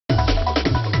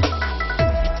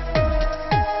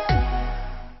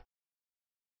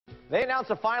They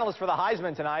announced a finalist for the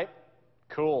Heisman tonight.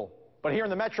 Cool. But here in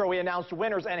the Metro, we announced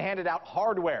winners and handed out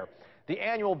hardware. The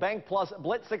annual Bank Plus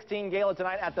Blitz 16 Gala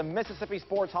tonight at the Mississippi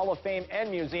Sports Hall of Fame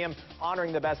and Museum,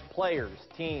 honoring the best players,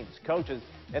 teams, coaches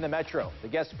in the Metro. The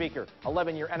guest speaker,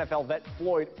 11-year NFL vet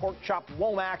Floyd Porkchop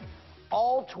Womack.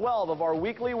 All 12 of our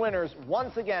weekly winners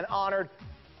once again honored.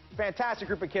 Fantastic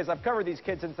group of kids. I've covered these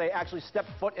kids since they actually stepped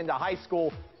foot into high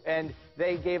school, and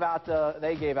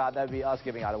that would be us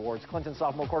giving out awards. Clinton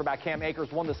sophomore quarterback Cam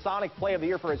Akers won the Sonic Play of the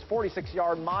Year for his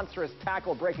 46-yard monstrous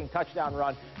tackle-breaking touchdown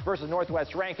run versus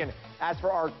Northwest Rankin. As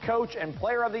for our Coach and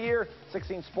Player of the Year,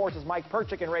 16 Sports' Mike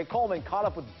Perchick and Ray Coleman caught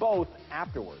up with both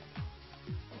afterward.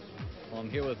 Well, I'm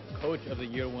here with Coach of the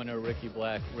Year winner Ricky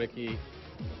Black. Ricky,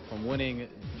 from winning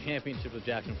championship with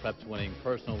Jackson Prep to winning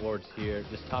personal awards here,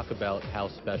 just talk about how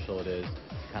special it is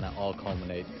to kind of all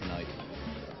culminate tonight.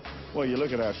 Well, you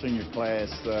look at our senior class,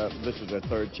 this is their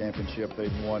third championship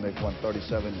they've won. They've won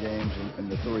 37 games in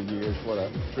the 3 years. What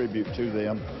a tribute to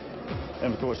them.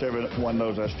 And, of course, everyone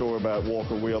knows our story about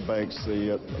Walker Wheelbanks,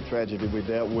 the tragedy we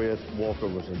dealt with. Walker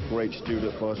was a great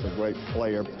student for us, a great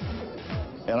player.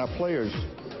 And our players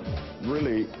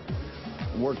really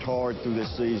worked hard through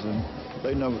this season.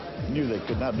 They knew they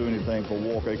could not do anything for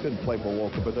Walker. They couldn't play for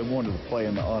Walker, but they wanted to play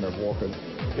in the honor of Walker.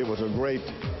 It was a great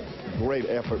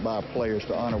effort by our players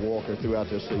to honor Walker throughout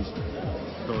this season.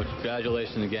 Coach,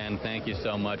 congratulations again. Thank you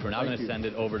so much. We're now going to send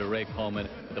it over to Ray Coleman,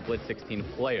 the Blitz 16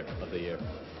 Player of the Year.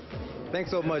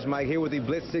 Thanks so much, Mike. Here with the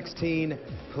Blitz 16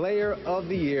 Player of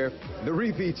the Year, the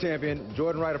repeat champion,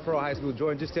 Jordan Wright of Pearl High School.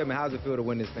 Jordan, just tell me, how's it feel to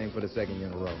win this thing for the second year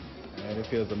in a row? Man, it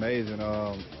feels amazing.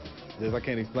 I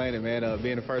can't explain it, man.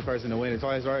 Being the first person to win it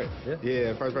twice, right?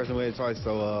 Yeah, first person to win it twice.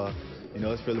 So,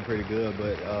 it's feeling pretty good.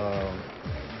 But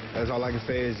that's all I can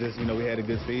say is just, we had a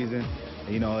good season.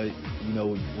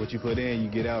 What you put in,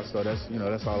 you get out. So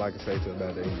that's all I can say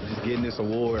about that. Just getting this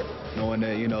award, knowing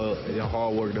that, your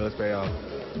hard work does pay off.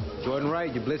 Jordan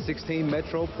Wright, your Blitz 16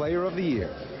 Metro Player of the Year.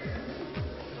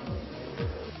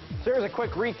 So here's a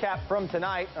quick recap from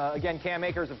tonight. Again, Cam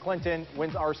Akers of Clinton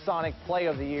wins our Sonic Play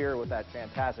of the Year with that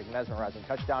fantastic, mesmerizing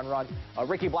touchdown run.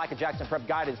 Ricky Black of Jackson Prep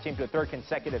guided his team to a third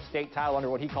consecutive state title under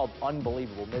what he called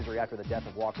unbelievable misery after the death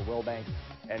of Walker Wheelbanks.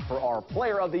 And for our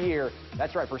Player of the Year,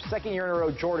 that's right, for second year in a row,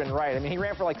 Jordan Wright. I mean, he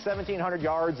ran for like 1,700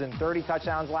 yards and 30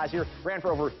 touchdowns last year, ran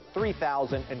for over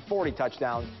 3,040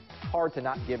 touchdowns. Hard to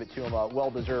not give it to him.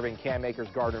 Well-deserving. Cam Akers,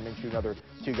 Gardner Minshew, another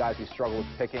two guys we struggle with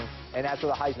picking. And as for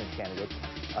the Heisman candidates,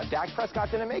 Dak Prescott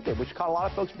didn't make it, which caught a lot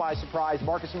of folks by surprise.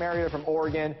 Marcus Mariota from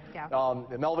Oregon,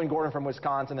 Melvin Gordon from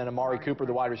Wisconsin, and Amari Cooper,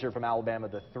 the wide receiver from Alabama,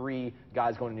 the three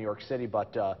guys going to New York City.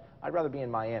 But I'd rather be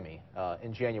in Miami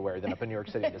in January than up in New York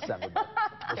City in December.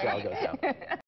 We'll see how it goes down.